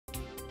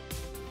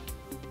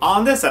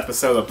On this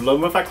episode of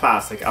Living with a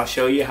Classic, I'll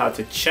show you how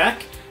to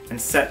check and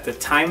set the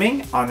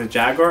timing on the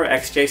Jaguar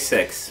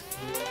XJ6.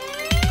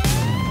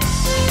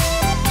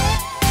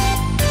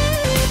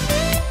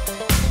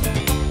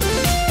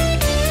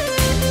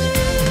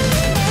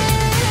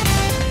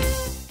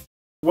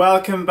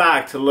 Welcome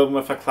back to Living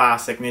with a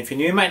Classic, and if you're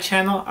new to my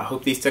channel, I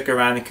hope you stick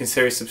around and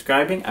consider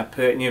subscribing. I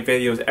put new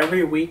videos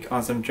every week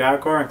on some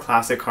Jaguar and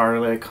classic car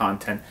related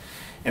content.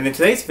 And in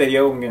today's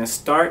video, I'm going to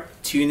start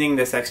tuning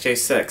this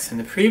XJ6. In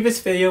the previous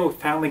video, we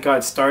finally got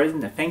it started,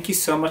 and thank you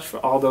so much for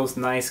all those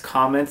nice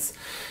comments.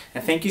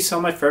 And thank you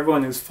so much for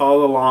everyone who's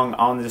followed along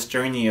on this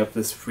journey of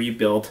this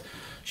rebuild,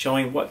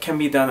 showing what can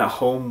be done at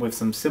home with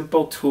some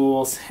simple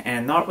tools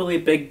and not really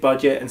big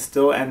budget and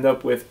still end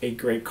up with a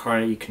great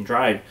car that you can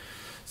drive.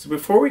 So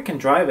before we can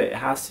drive it, it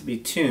has to be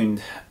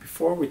tuned.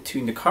 Before we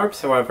tune the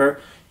carbs,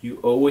 however, you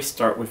always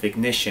start with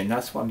ignition.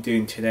 That's what I'm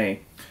doing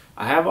today.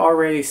 I have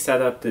already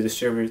set up the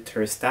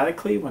distributor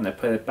statically when I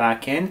put it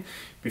back in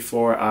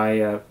before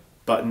I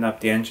button up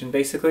the engine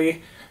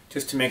basically,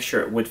 just to make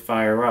sure it would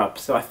fire up.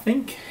 So I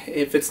think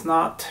if it's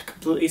not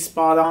completely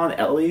spot on,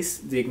 at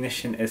least the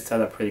ignition is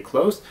set up pretty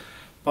close.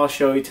 But I'll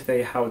show you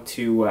today how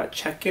to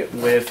check it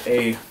with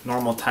a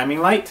normal timing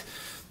light.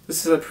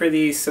 This is a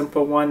pretty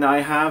simple one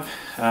I have.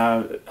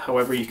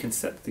 However, you can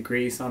set the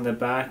degrees on the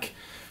back,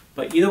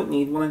 but you don't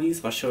need one of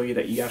these. I'll show you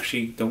that you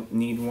actually don't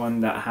need one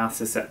that has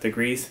to set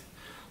degrees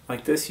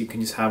like this. You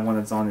can just have one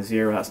that's on a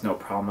 0. That's no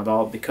problem at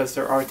all, because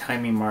there are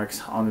timing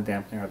marks on the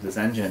dampener of this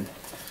engine.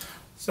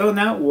 So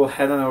now we'll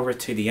head on over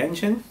to the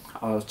engine.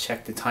 I'll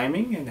check the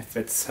timing, and if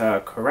it's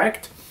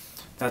correct,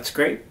 that's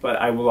great. But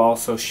I will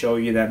also show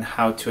you then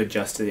how to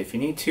adjust it if you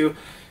need to.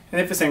 And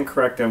if it's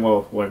incorrect, then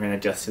we're going to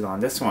adjust it on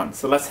this one.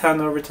 So let's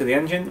head over to the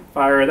engine,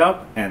 fire it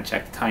up, and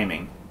check the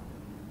timing.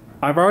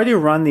 I've already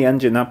run the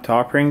engine up to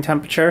operating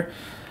temperature.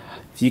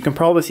 So you can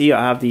probably see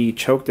I have the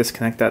choke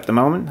disconnect at the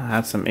moment. I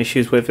had some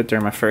issues with it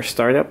during my first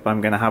startup. I'm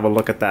going to have a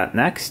look at that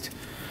next.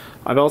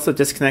 I've also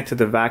disconnected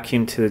the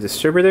vacuum to the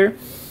distributor.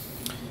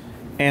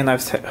 And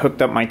I've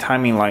hooked up my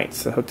timing light.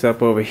 So I hooked it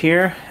up over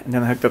here. And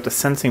then I hooked up the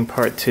sensing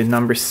part to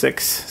number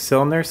 6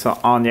 cylinder. So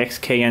on the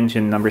XK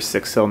engine, number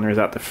 6 cylinder is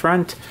at the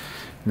front.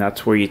 And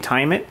that's where you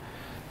time it.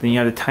 Then you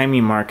have the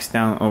timing marks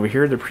down over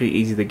here. They're pretty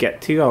easy to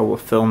get to. I will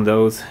film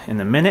those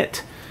in a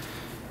minute.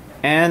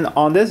 And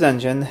on this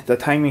engine, the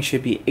timing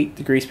should be 8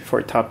 degrees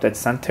before top dead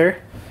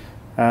center.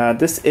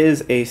 This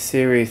is a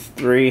Series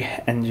 3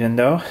 engine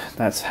though.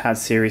 That's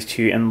has Series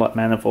 2 inlet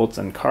manifolds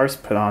and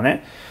carbs put on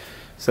it.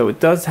 So it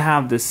does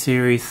have the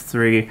Series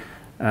 3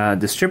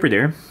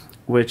 distributor,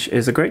 which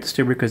is a great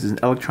distributor because it's an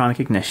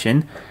electronic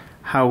ignition.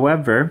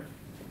 However,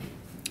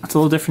 it's a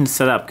little different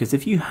setup, because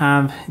if you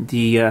have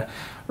the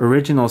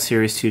original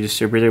Series 2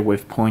 distributor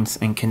with points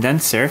and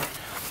condenser,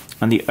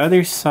 on the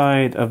other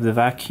side of the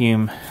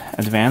vacuum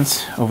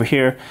advance over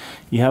here,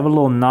 you have a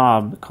little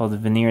knob called the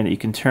veneer that you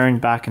can turn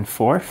back and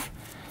forth,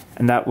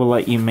 and that will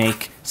let you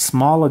make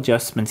small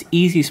adjustments,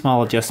 easy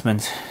small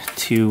adjustments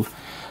to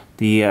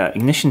the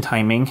ignition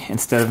timing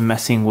instead of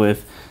messing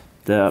with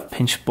the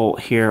pinch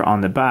bolt here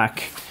on the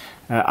back.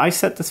 I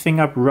set this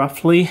thing up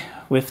roughly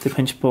with the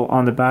pinch bolt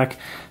on the back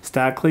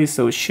statically,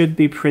 so it should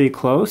be pretty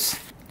close.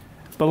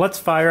 But let's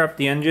fire up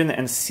the engine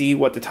and see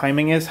what the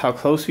timing is, how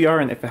close we are,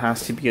 and if it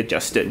has to be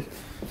adjusted.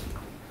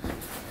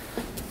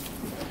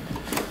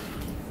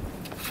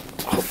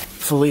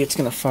 Hopefully it's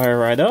gonna fire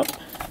right up.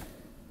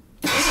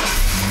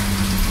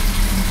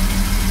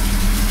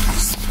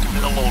 Just give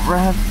it a little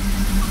rev.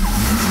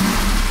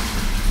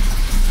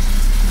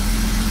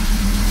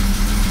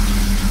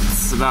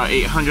 This is about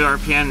 800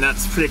 RPM,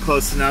 that's pretty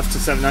close enough to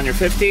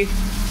 750.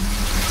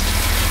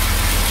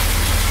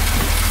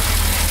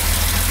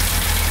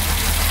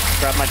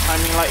 Grab my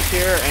timing light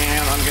here,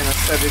 and I'm going to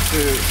set it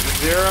to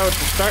 0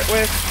 to start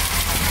with,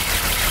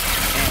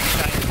 and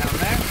shine it down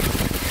there.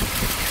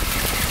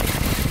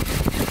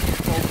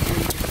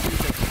 Hopefully you can see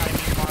the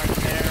timing mark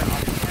there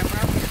on the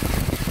camera.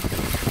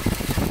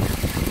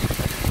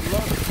 It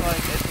looks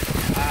like it's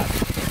at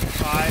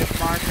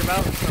 5 mark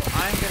about, so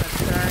I'm going to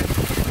turn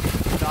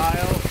the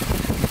dial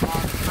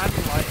on the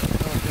timing light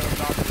until it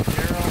goes off the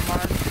 0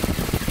 mark.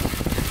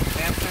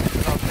 Dampener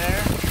is up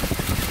there.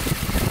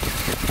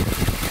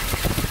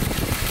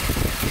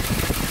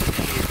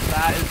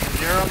 That is the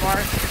 0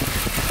 mark,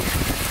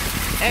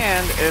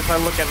 and if I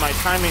look at my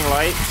timing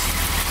lights,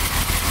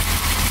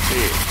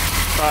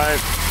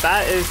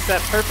 that is set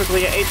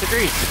perfectly at 8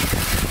 degrees,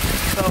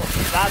 so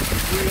that's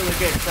really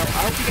good. So I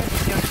hope you guys can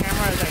see on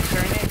camera as I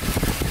turn it,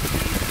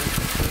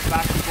 see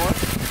back and forth.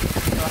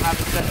 So I have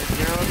it set at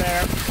 0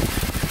 there.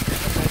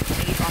 If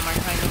I keep on my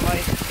timing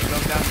light, it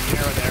goes down to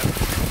 0 there.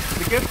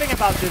 The good thing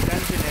about this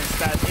engine is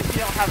that if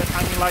you don't have a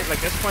timing light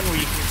like this one where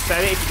you can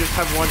set it, if you just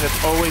have one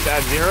that's always at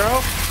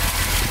 0,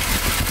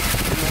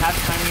 you have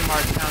timing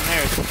marks down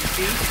there. So you can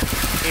see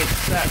it's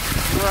set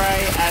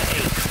right at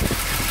 8.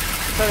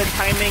 So the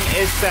timing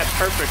is set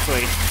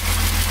perfectly.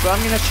 So I'm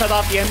going to shut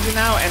off the engine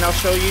now, and I'll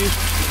show you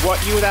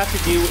what you would have to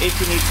do if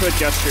you need to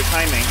adjust your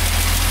timing.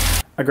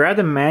 I grabbed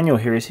a manual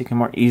here so you can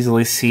more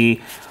easily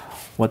see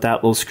what that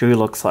little screw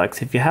looks like.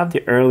 So if you have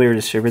the earlier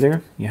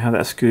distributor, you have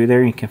that screw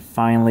there, you can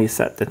finally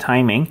set the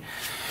timing.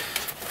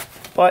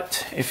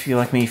 But if you're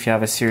like me, if you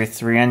have a Series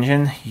 3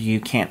 engine, you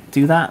can't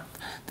do that.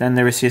 Then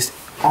there is just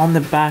on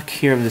the back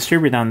here of the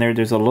distributor down there,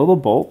 there's a little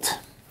bolt,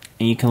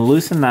 and you can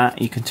loosen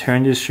that. You can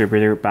turn the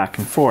distributor back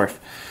and forth.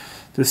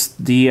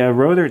 The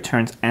rotor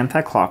turns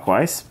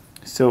anti-clockwise.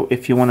 So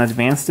if you want to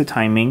advance the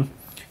timing,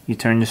 you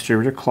turn the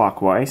distributor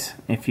clockwise.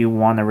 If you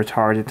want to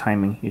retard the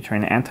timing, you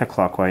turn it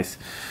anti-clockwise.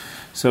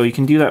 So you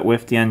can do that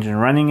with the engine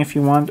running if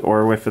you want,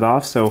 or with it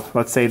off. So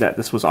let's say that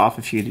this was off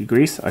a few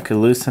degrees. I could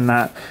loosen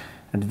that,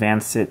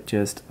 advance it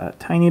just a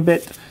tiny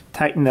bit,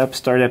 tighten it up,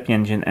 start up the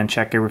engine, and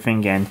check everything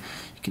again.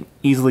 You can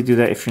easily do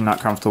that if you're not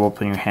comfortable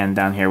putting your hand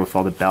down here with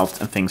all the belts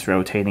and things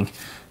rotating.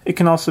 It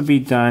can also be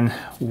done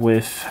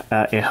with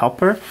a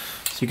helper.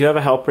 So you could have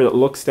a helper that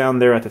looks down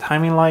there at the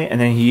timing light,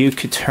 and then you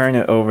could turn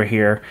it over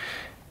here,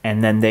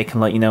 and then they can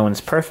let you know when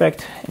it's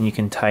perfect, and you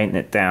can tighten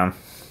it down.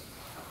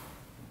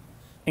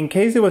 In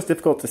case it was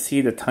difficult to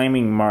see the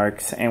timing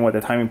marks and what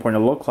the timing pointer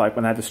looked like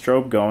when I had the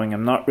strobe going,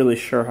 I'm not really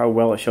sure how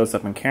well it shows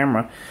up on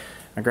camera.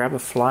 I grab a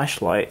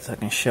flashlight so I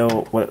can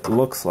show what it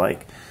looks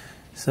like.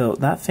 So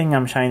that thing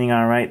I'm shining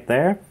on right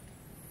there,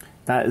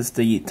 that is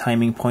the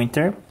timing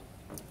pointer.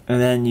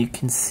 And then you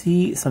can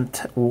see some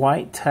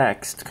white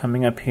text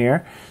coming up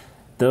here.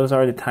 Those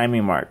are the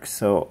timing marks.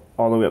 So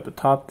all the way up the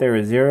top there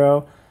is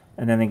 0,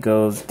 and then it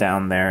goes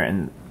down there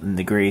in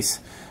degrees.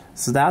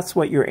 So that's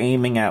what you're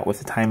aiming at with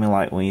the timing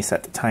light when you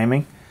set the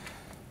timing.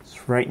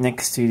 It's right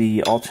next to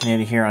the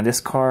alternator here on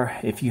this car.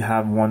 If you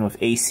have one with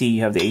AC,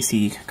 you have the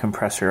AC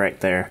compressor right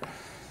there.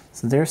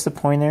 So there's the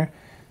pointer.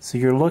 So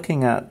you're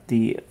looking at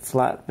the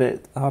flat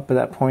bit up of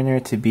that pointer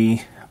to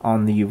be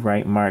on the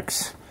right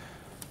marks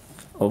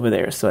over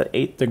there. So at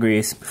 8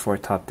 degrees before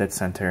top dead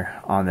center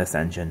on this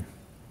engine.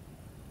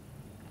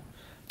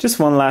 Just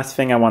one last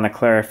thing I want to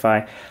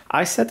clarify.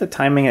 I set the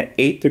timing at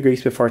 8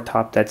 degrees before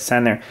top dead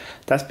center.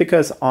 That's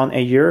because on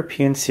a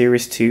European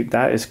Series 2,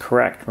 that is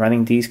correct.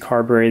 Running these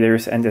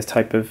carburetors and this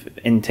type of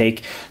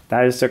intake,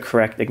 that is the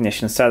correct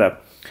ignition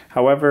setup.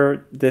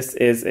 However, this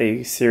is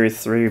a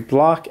Series 3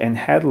 block and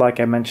head like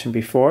I mentioned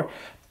before,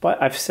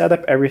 but I've set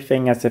up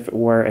everything as if it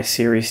were a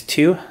Series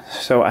 2,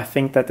 so I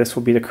think that this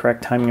will be the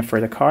correct timing for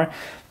the car. At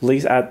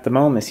least at the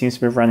moment, it seems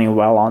to be running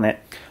well on it.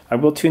 I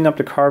will tune up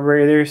the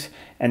carburetors,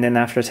 and then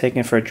after taking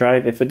it for a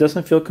drive, if it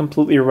doesn't feel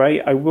completely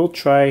right, I will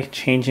try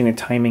changing the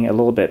timing a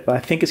little bit, but I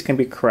think it's going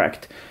to be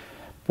correct.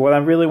 But what I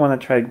really want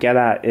to try to get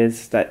at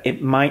is that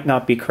it might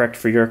not be correct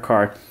for your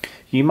car.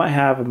 You might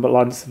have a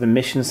lot of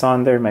emissions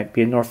on there. It might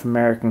be a North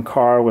American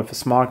car with a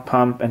smog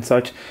pump and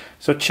such.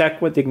 So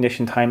check what the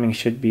ignition timing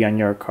should be on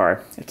your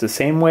car. It's the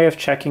same way of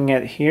checking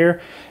it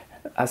here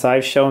as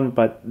I've shown,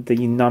 but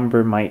the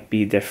number might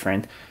be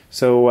different.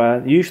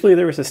 So usually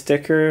there is a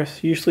sticker,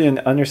 usually on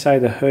the underside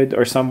of the hood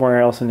or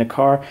somewhere else in the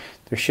car.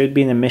 There should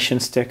be an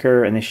emission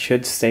sticker, and it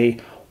should say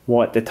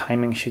what the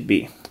timing should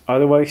be.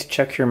 Otherwise,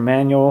 check your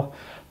manual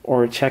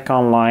or check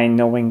online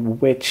knowing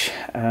which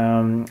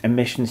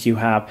emissions you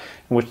have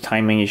and which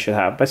timing you should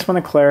have. But I just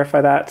want to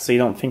clarify that so you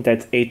don't think that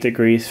it's 8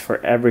 degrees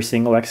for every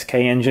single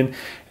XK engine.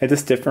 It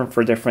is different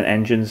for different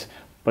engines,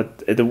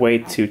 but the way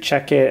to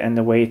check it and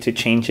the way to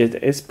change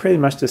it is pretty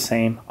much the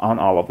same on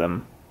all of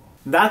them.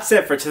 That's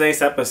it for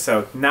today's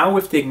episode. Now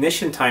with the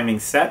ignition timing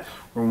set,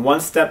 we're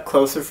one step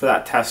closer for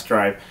that test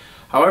drive.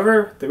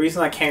 However, the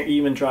reason I can't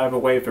even drive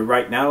away with it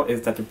right now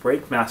is that the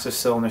brake master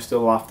cylinder is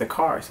still off the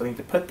car. So I need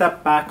to put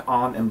that back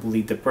on and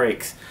bleed the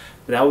brakes.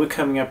 But that will be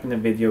coming up in the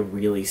video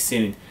really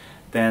soon.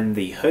 Then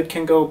the hood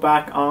can go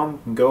back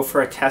on, go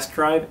for a test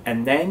drive,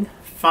 and then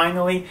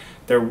finally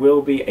there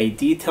will be a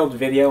detailed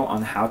video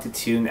on how to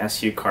tune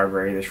SU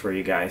carburetors for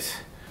you guys.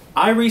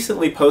 I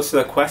recently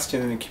posted a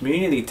question in the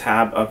community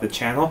tab of the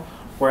channel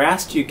where I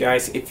asked you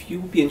guys if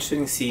you would be interested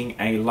in seeing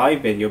a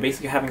live video,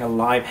 basically having a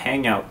live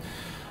hangout.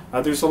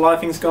 There's a lot of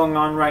things going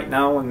on right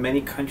now, and many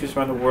countries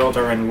around the world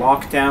are in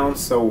lockdown,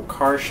 so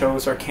car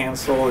shows are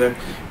canceled and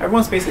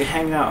everyone's basically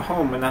hanging out at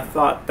home. And I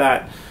thought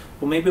that,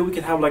 well, maybe we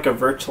could have like a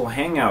virtual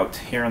hangout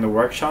here in the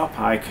workshop.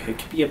 It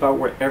could be about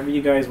whatever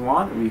you guys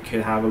want. We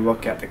could have a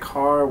look at the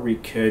car, we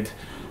could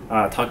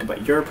talk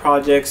about your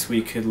projects,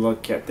 we could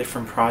look at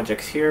different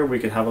projects here, we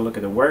could have a look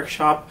at the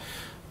workshop.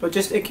 But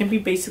just, it can be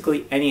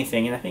basically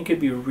anything, and I think it'd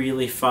be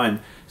really fun.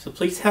 So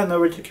please head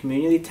over to the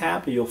community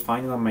tab, and you'll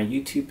find it on my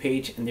YouTube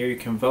page, and there you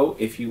can vote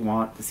if you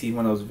want to see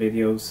one of those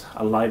videos,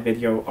 a live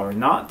video or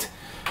not.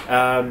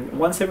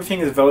 Once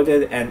everything is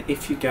voted, and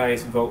if you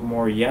guys vote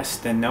more yes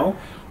than no,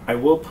 I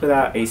will put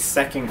out a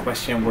second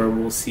question where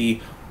we'll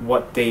see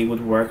what day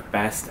would work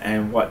best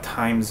and what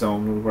time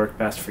zone would work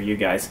best for you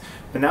guys.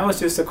 But now it's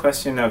just a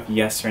question of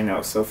yes or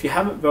no. So if you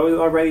haven't voted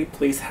already,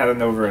 please head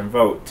on over and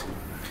vote.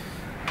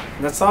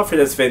 And that's all for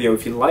this video.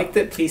 If you liked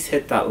it, please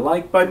hit that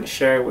like button,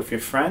 share it with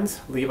your friends,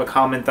 leave a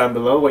comment down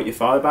below what you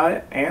thought about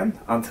it, and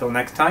until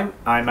next time,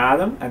 I'm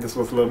Adam, and this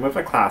was Living with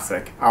a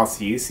Classic. I'll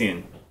see you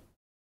soon.